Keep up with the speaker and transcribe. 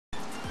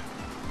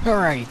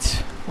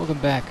Alright, welcome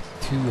back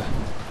to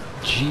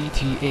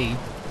GTA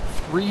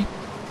 3.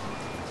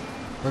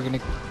 We're gonna...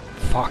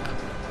 Fuck.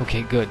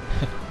 Okay, good.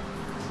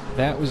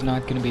 That was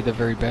not gonna be the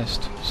very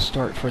best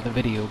start for the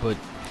video, but...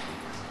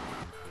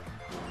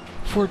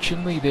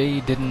 Fortunately, they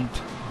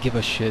didn't give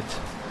a shit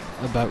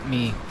about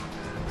me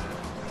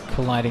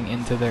colliding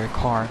into their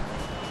car.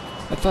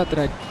 I thought that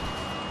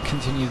I'd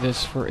continue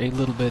this for a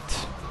little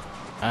bit.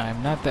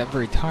 I'm not that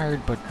very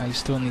tired, but I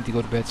still need to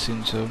go to bed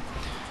soon, so...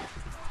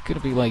 Gonna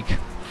be like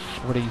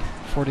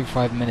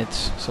 45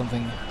 minutes,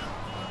 something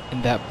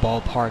in that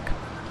ballpark.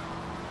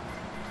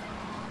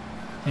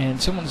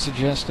 And someone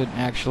suggested,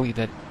 actually,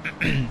 that...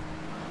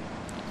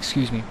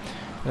 excuse me,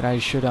 that I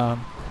should,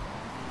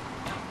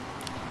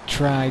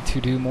 try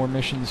to do more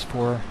missions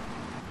for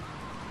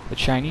the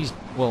Chinese,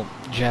 well,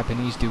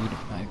 Japanese dude,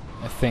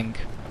 I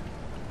think.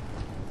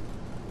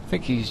 I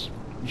think he's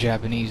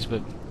Japanese,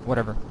 but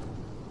whatever.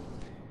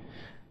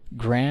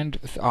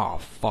 Oh,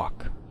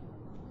 fuck.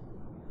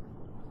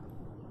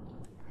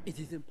 It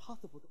is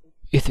impossible to...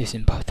 It is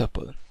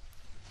impossible.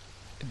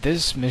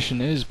 This mission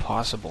is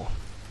possible,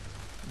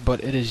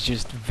 but it is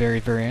just very,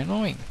 very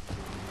annoying.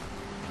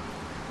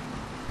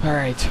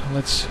 Alright,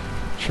 let's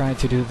try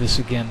to do this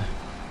again.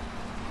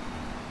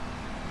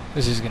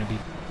 This is gonna be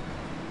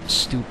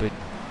stupid,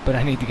 but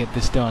I need to get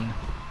this done.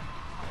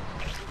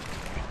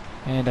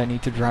 And I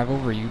need to drive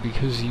over you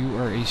because you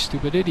are a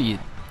stupid idiot.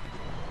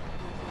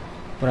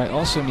 What I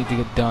also need to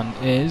get done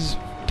is,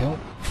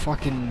 don't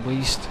fucking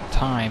waste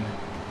time.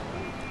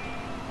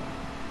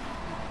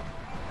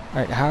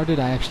 Alright, how did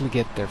I actually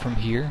get there? From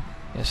here?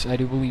 Yes, I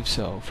do believe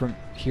so. From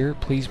here?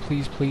 Please,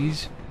 please,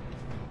 please?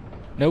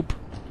 Nope.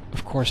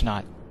 Of course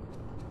not.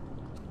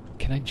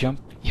 Can I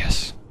jump?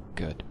 Yes.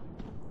 Good.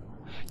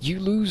 You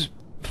lose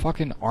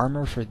fucking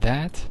armor for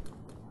that?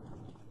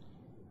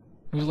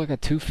 It was like a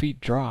 2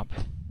 feet drop.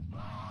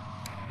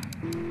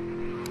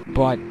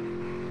 But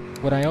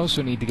what I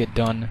also need to get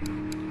done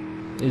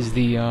is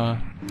the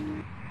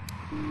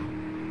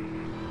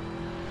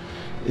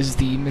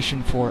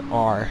mission for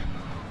R,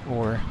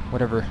 or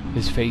whatever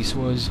his face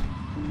was.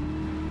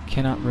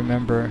 Cannot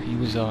remember. He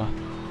was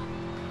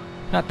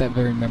not that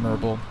very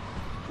memorable.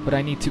 But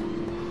I need to...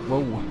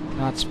 Whoa,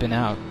 not spin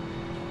out.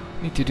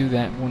 Need to do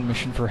that one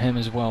mission for him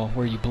as well,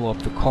 where you blow up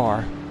the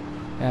car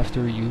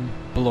after you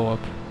blow up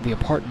the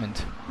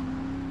apartment.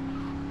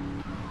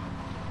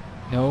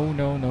 No,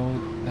 no,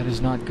 no, that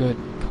is not good.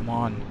 Come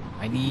on,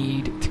 I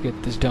need to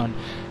get this done.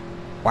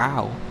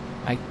 Wow,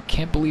 I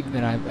can't believe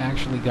that I've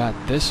actually got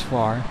this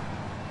far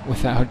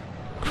without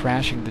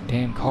crashing the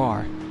damn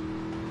car.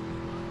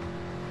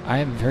 I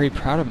am very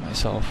proud of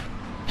myself.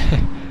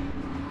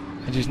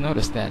 I just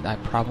noticed that. I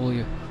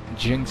probably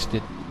jinxed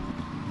it.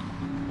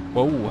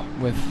 Whoa,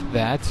 with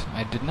that,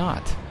 I did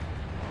not.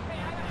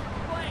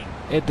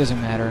 It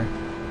doesn't matter.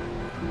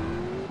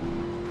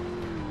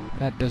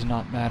 That does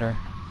not matter.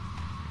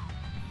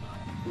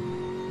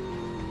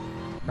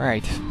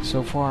 Alright,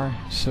 so far,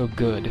 so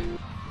good.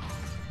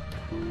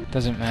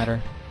 Doesn't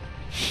matter.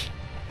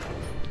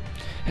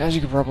 As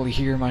you can probably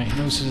hear, my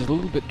nose is a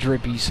little bit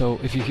drippy, so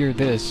if you hear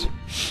this,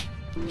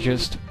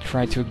 just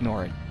try to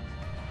ignore it.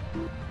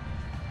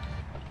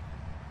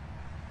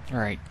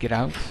 Alright, get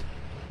out.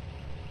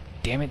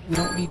 Damn it, we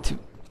don't need to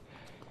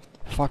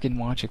fucking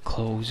watch it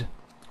close.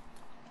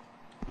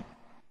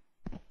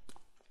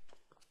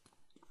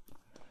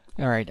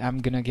 Alright, I'm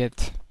gonna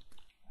get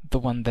the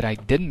one that I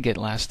didn't get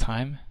last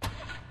time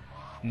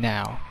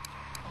now.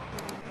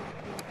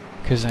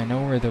 Because I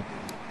know where the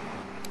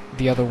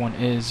other one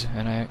is,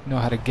 and I know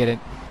how to get it.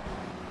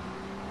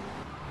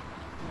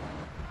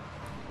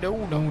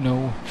 No, no,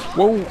 no.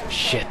 Whoa,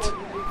 shit.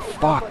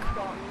 Fuck.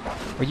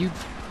 Are you...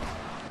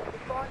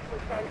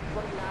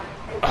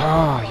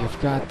 Ah, oh,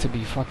 you've got to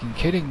be fucking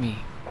kidding me.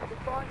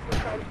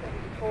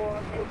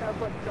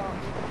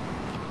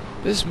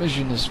 This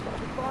mission is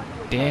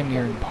damn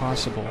near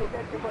impossible.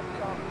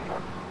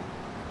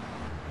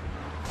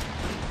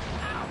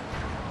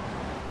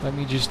 Let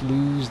me just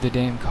lose the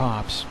damn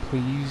cops,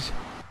 please.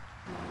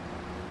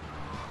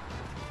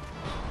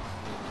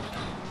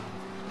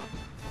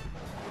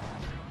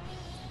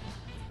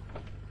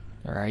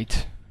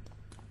 Alright.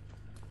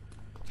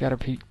 Gotta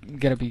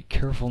be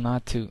careful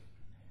not to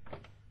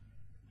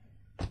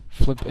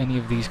flip any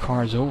of these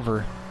cars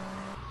over,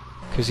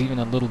 because even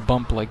a little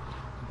bump like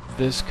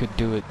this could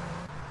do it.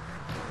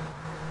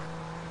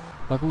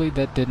 Luckily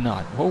that did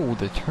not. Whoa,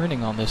 the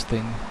turning on this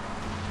thing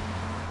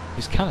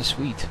is kind of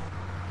sweet.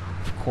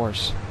 Of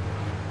course,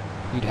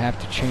 you'd have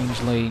to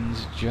change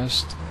lanes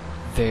just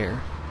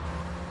there.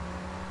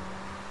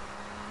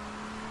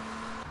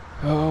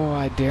 Oh,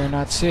 I dare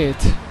not say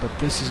it, but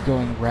this is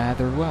going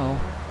rather well.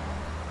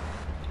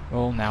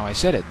 Well, now I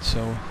said it,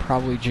 so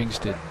probably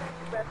jinxed it.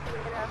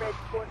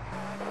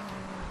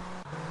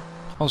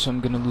 Also,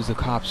 I'm gonna lose the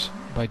cops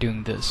by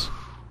doing this.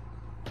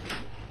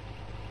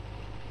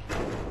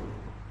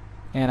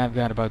 And I've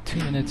got about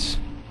 2 minutes.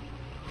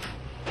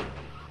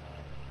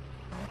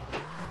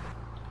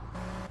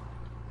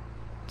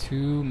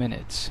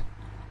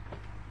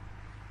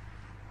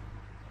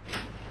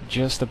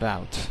 just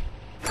about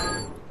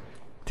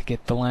to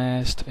get the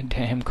last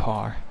damn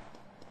car.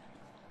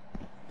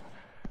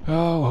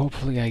 Oh,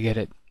 hopefully I get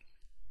it.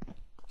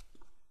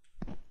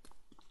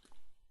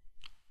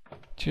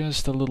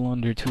 Just a little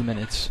under 2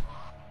 minutes.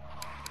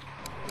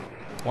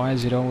 Why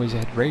is it always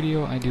at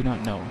radio? I do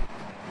not know.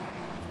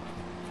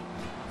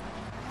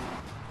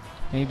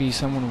 Maybe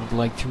someone would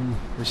like to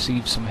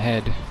receive some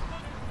head.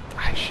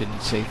 I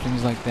shouldn't say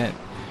things like that.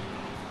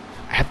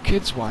 I have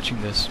kids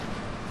watching this.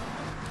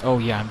 Oh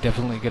yeah, I'm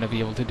definitely gonna be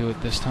able to do it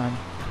this time.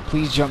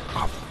 Please jump.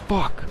 Oh,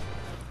 fuck!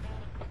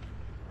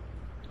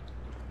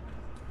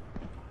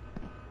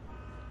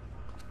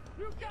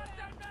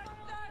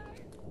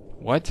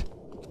 What?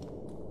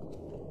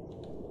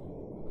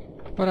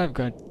 But I've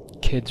got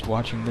kids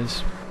watching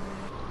this,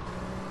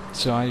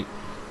 so I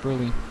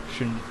really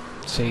shouldn't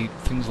say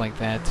things like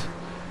that.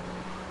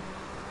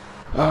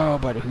 Oh,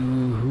 but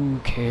who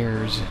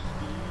cares?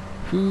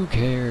 Who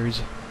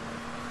cares?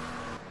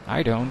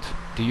 I don't.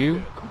 Do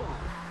you?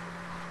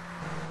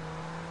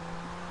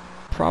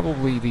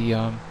 Probably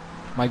the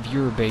my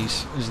viewer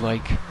base is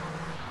like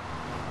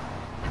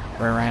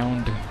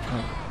around,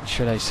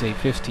 should I say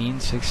 15,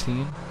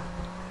 16?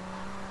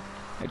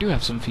 I do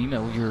have some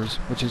female viewers,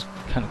 which is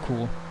kind of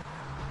cool.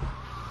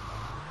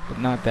 But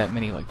not that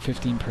many, like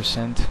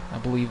 15%, I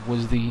believe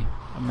was the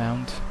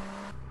amount.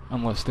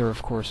 Unless they're,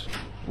 of course,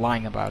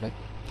 lying about it.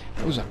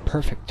 That was a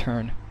perfect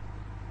turn.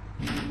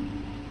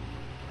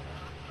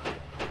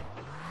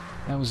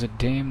 That was a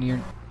damn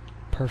near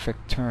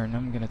perfect turn.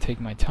 I'm gonna take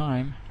my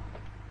time.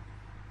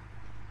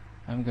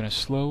 I'm gonna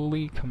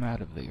slowly come out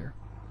of there.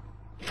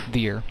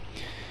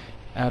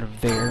 Out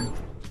of there.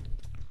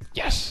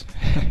 Yes!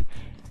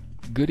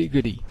 Goody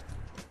goody.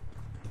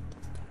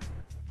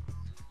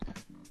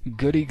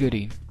 Goody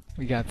goody.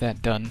 We got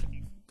that done.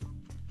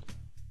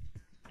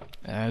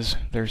 As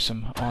there's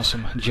some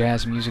awesome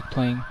jazz music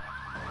playing.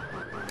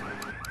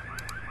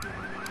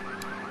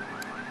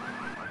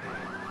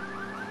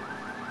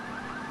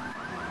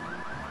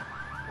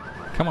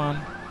 Come on,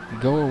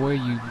 go away,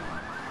 you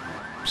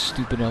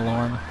stupid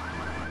alarm.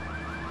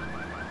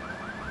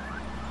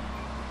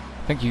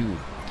 Thank you.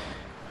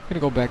 I'm gonna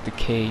go back to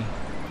K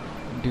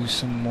and do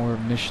some more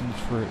missions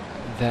for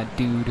that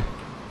dude.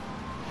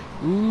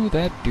 Ooh,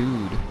 that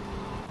dude.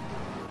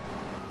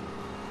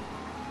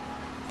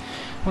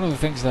 One of the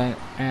things that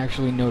I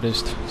actually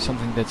noticed,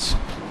 something that's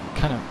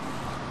kind of...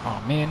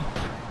 Oh man,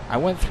 I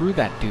went through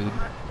that dude.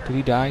 Did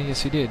he die?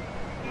 Yes, he did.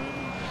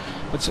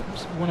 But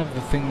one of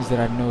the things that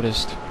I've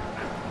noticed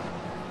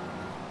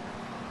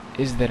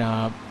is that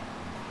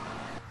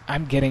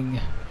I'm getting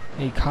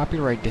a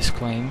copyright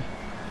disclaim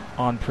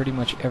on pretty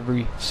much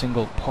every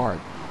single part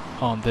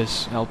on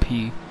this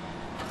LP,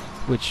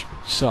 which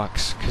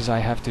sucks, because I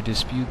have to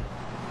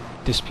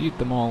dispute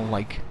them all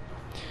like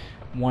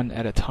one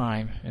at a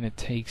time, and it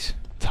takes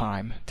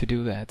time to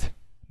do that.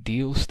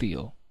 Deal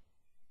steal.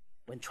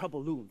 When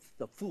trouble looms,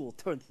 the fool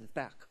turns his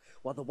back,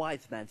 while the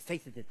wise man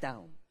faces it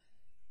down.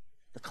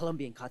 The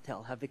Colombian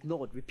cartel have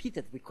ignored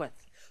repeated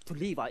requests to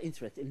leave our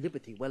interest in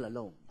liberty well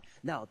alone.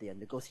 Now they are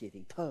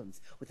negotiating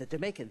terms with the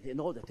Jamaicans in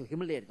order to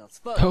humiliate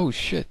us further. Oh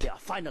shit. They are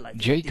finalizing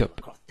Jacob. a deal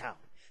across town.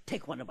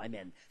 Take one of my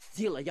men,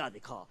 steal a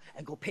Yardie car,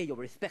 and go pay your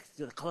respects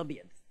to the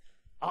Colombians.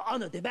 Our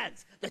honor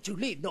demands that you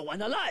leave no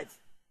one alive.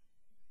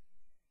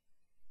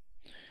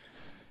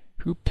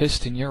 Who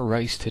pissed in your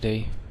rice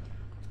today?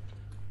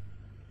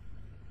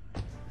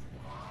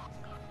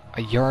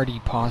 A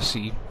Yardie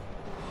posse.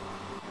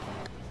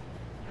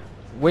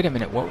 Wait a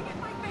minute,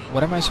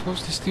 what am I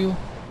supposed to steal?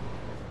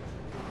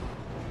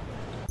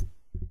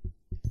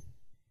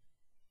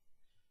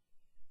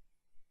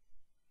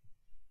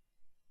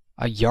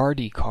 A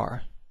Yardie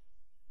car.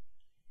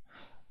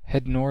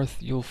 Head north,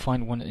 you'll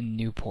find one in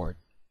Newport.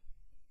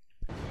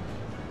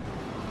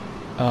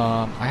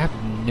 I have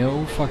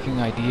no fucking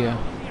idea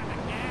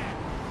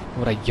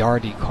what a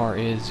Yardie car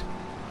is.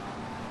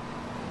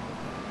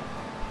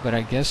 But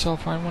I guess I'll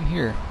find one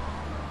here.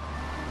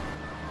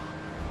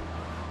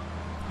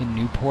 In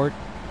Newport.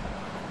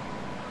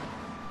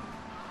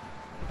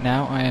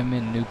 Now I am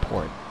in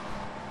Newport.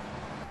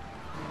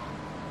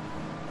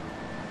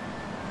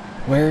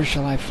 Where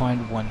shall I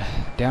find one?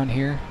 Down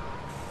here?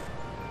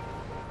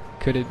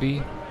 Could it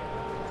be?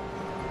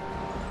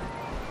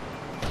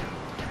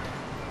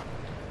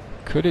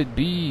 Could it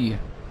be?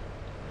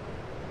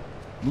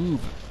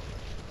 Move.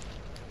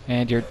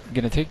 And you're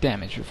gonna take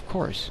damage, of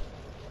course.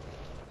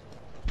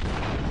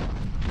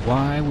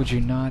 Why would you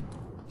not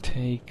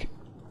take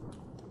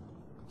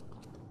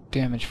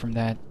damage from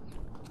that?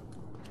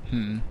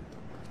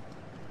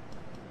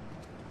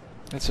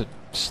 That's a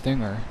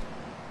stinger.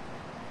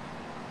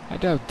 I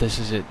doubt this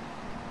is it.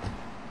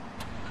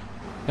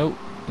 Nope,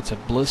 it's a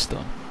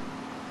blister.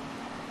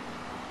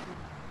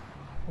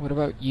 What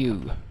about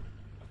you?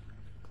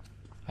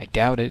 I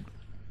doubt it.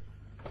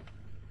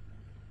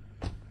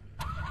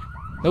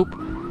 Nope.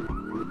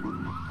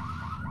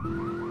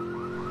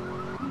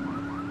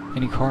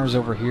 Any cars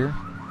over here?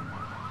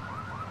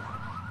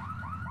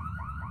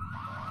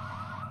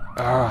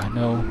 Ah,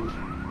 no.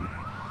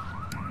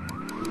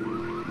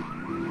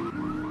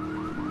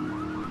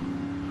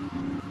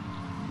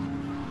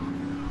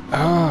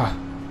 Ah,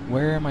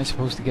 where am I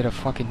supposed to get a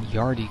fucking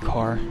Yardie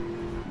car?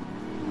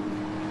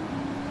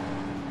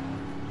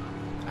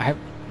 I have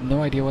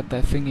no idea what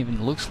that thing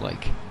even looks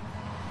like.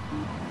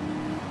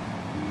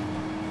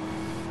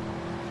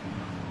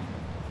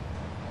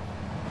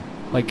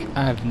 Like,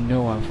 I have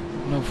no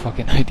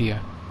fucking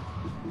idea.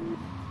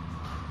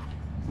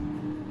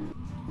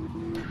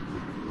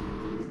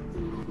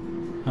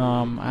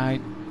 I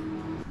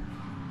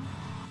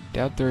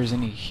doubt there's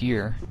any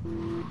here.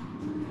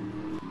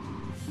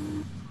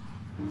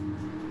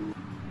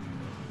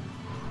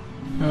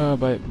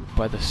 But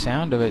by the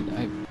sound of it,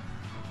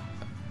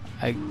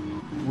 I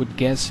would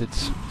guess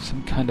it's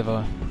some kind of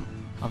a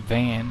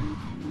van.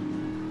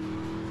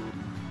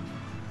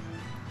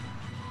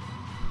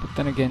 But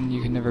then again,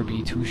 you can never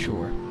be too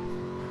sure.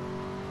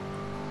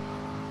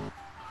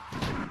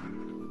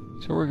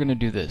 So we're gonna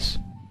do this.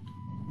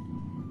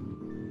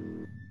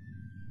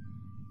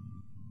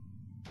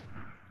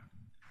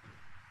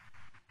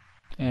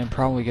 And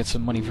probably get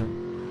some money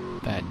from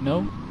that.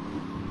 No?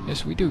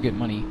 Yes, we do get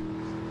money.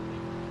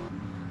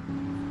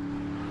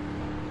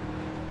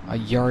 A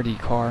Yardie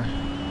car.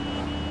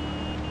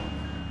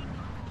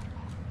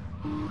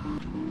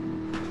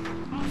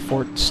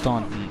 Fort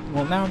Staunton.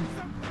 Well, now...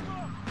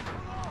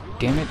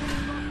 Damn it.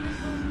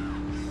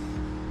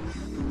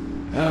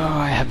 Oh,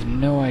 I have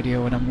no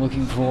idea what I'm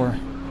looking for.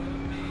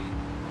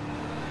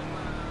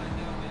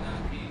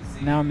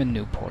 Now I'm in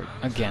Newport,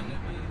 again.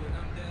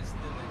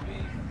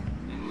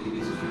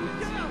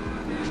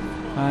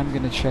 I'm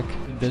gonna check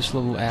this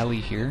little alley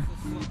here.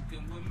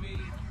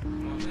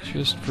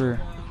 Just for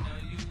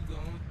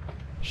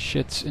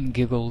shits and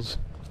giggles.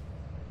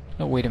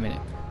 Oh, wait a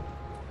minute.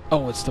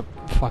 Oh, it's the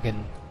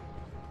fucking...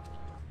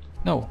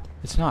 No,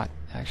 it's not,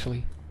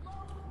 actually.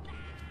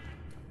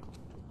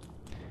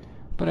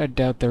 But I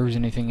doubt there was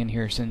anything in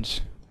here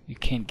since you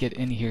can't get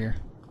in here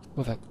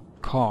with a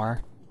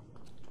car.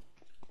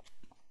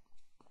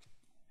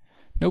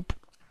 Nope,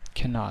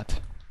 cannot.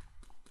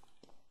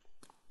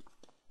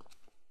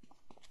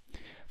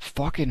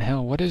 Fucking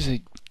hell, what is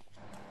it?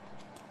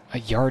 A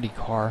Yardie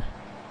car?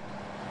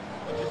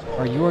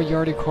 Are you a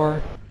Yardie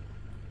car?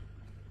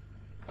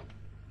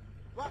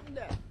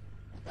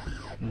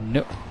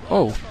 No.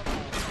 Oh.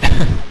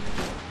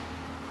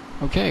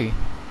 Okay.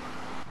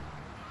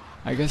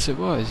 I guess it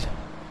was.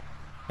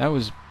 That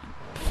was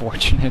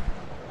fortunate.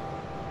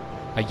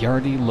 A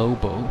Yardie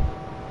Lobo.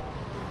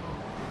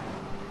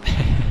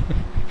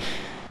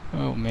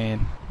 Oh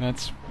man,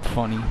 that's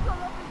funny.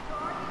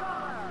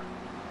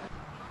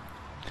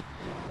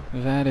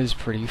 That is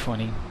pretty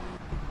funny.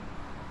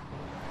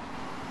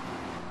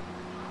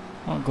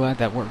 Well, I'm glad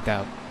that worked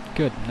out.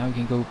 Good, now we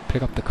can go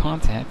pick up the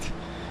contact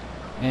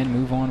and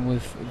move on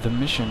with the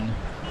mission.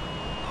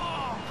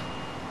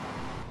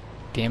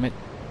 Damn it.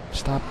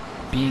 Stop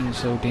being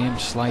so damn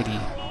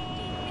slidey.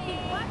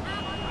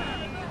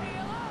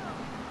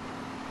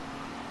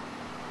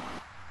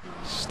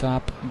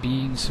 Stop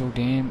being so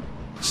damn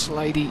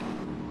slidey.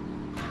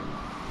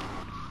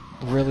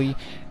 Really?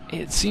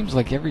 It seems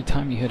like every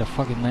time you hit a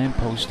fucking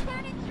lamppost,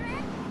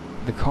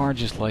 the car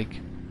just like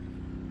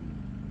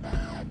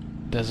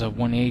does a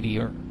 180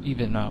 or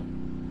even a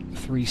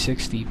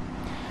 360.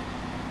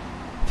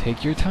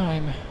 Take your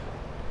time.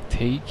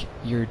 Take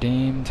your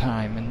damn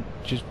time and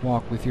just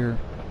walk with your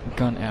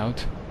gun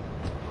out.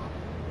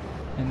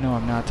 And no,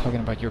 I'm not talking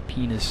about your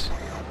penis.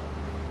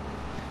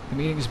 The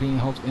meeting is being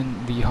held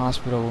in the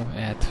hospital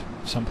at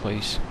some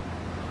place.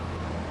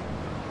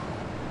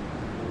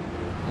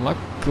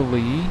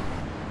 Luckily,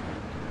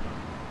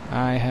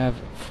 I have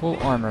full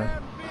armor.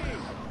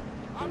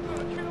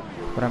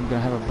 But I'm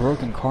gonna have a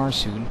broken car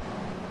soon.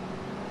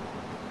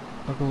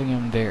 Luckily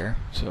I'm there,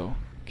 so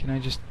can I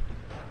just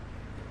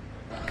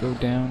go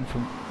down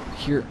from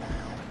here?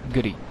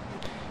 Goody.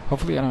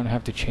 Hopefully I don't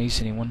have to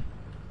chase anyone.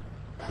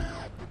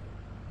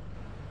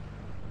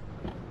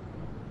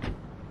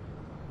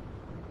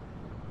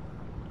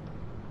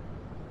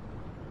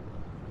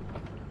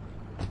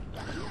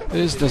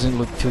 This doesn't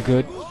look too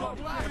good.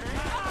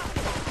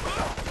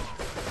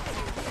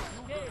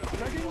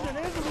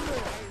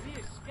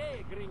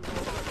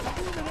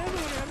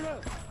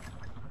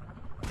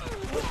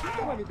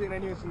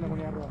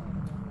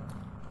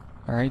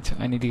 Alright,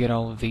 I need to get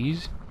all of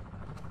these.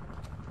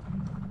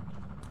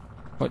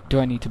 What, do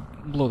I need to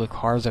blow the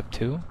cars up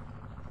too?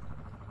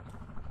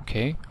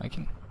 Okay, I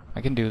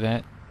can do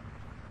that.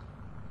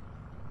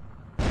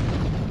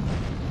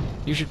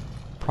 You should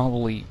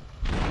probably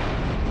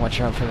watch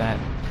out for that.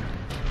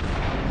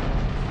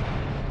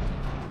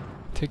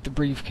 Take the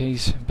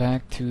briefcase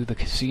back to the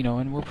casino,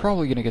 and we're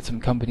probably gonna get some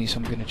company, so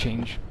I'm gonna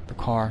change the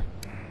car.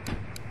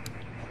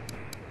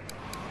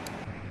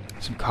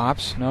 Some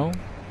cops? No?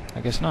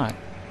 I guess not.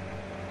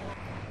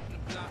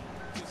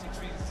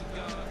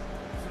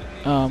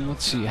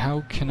 Let's see,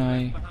 how can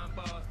I...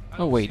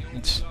 Oh wait,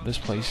 it's this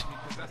place.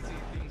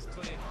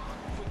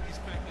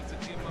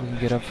 We can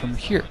get up from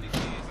here.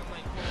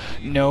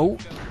 No!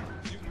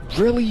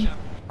 Really?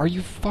 Are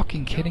you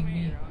fucking kidding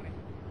me?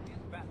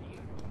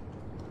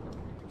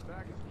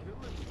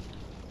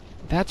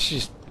 That's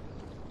just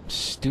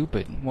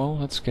Stupid. Well,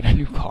 let's get a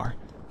new car.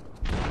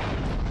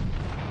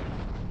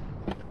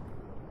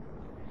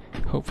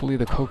 Hopefully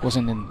the coke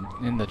wasn't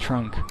in the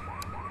trunk.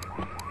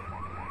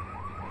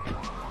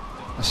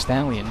 A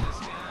stallion.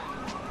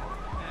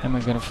 Am I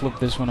gonna flip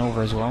this one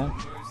over as well?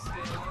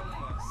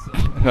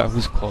 That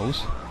was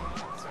close.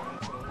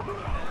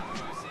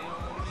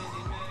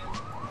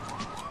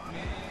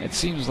 It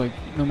seems like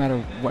no matter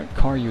what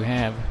car you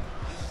have,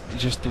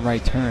 just the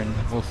right turn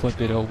will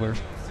flip it over.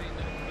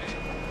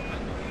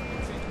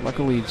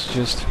 Luckily it's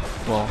just,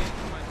 well,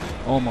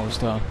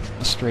 almost a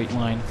straight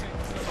line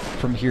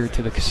from here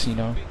to the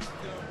casino.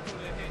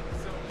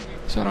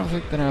 So I don't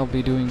think that I'll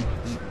be doing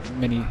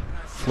many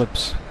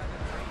flips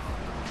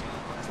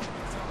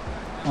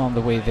on the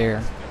way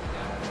there.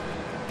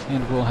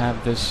 And we'll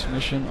have this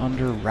mission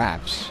under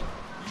wraps.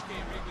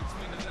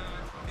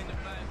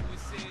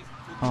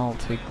 I'll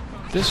take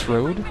this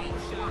road.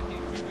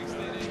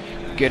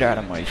 Get out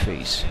of my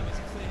face.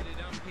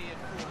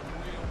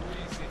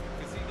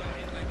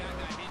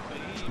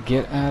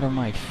 Get out of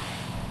my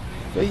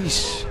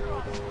face.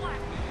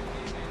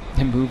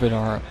 And move it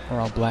or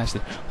I'll blast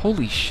it.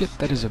 Holy shit,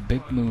 that is a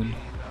big moon.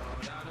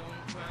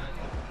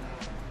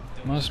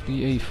 Must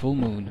be a full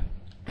moon.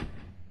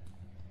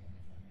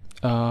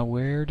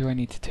 Where do I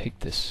need to take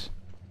this?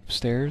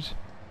 Upstairs?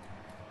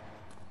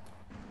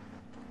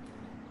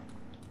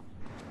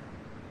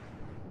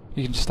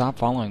 You can stop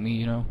following me,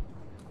 you know.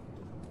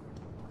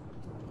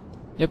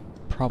 Yep,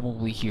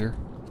 probably here.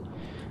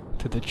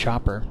 To the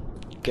chopper.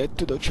 Get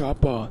to the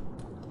chopper!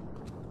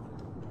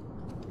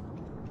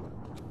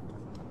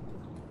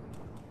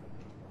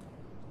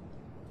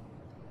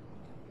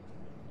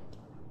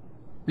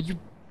 Are you...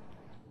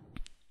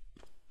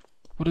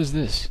 What is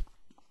this?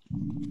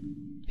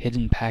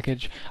 Hidden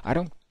package? I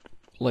don't...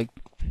 like...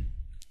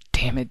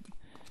 Damn it.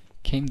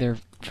 Came there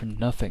for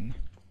nothing.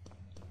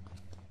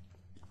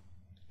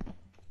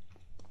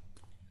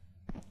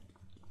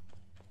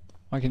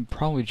 I can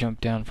probably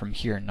jump down from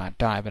here and not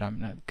die, but I'm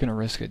not gonna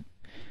risk it.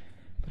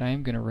 But I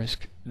am gonna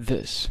risk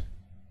this.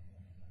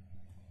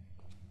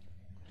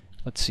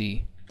 Let's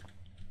see.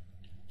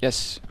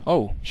 Yes!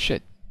 Oh,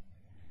 shit.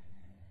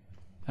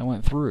 I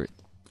went through it.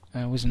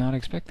 I was not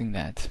expecting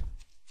that.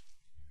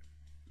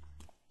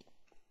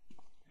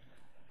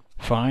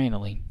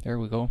 Finally. There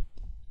we go.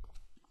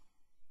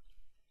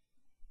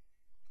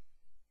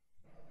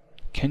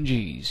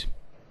 Kenji's.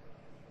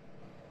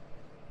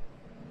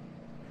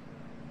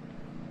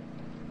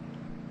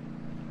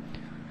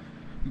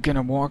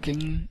 Gonna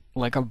walking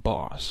like a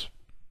boss.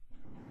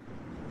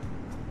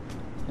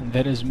 And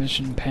that is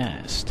mission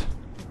passed.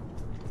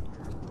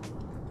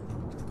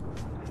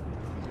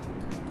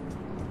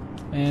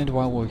 And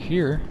while we're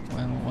here,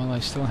 while I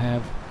still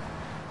have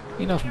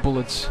enough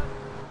bullets,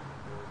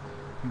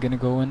 I'm gonna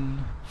go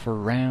in for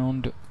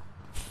round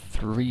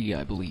 3,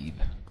 I believe.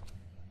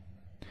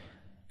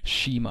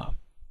 Shima.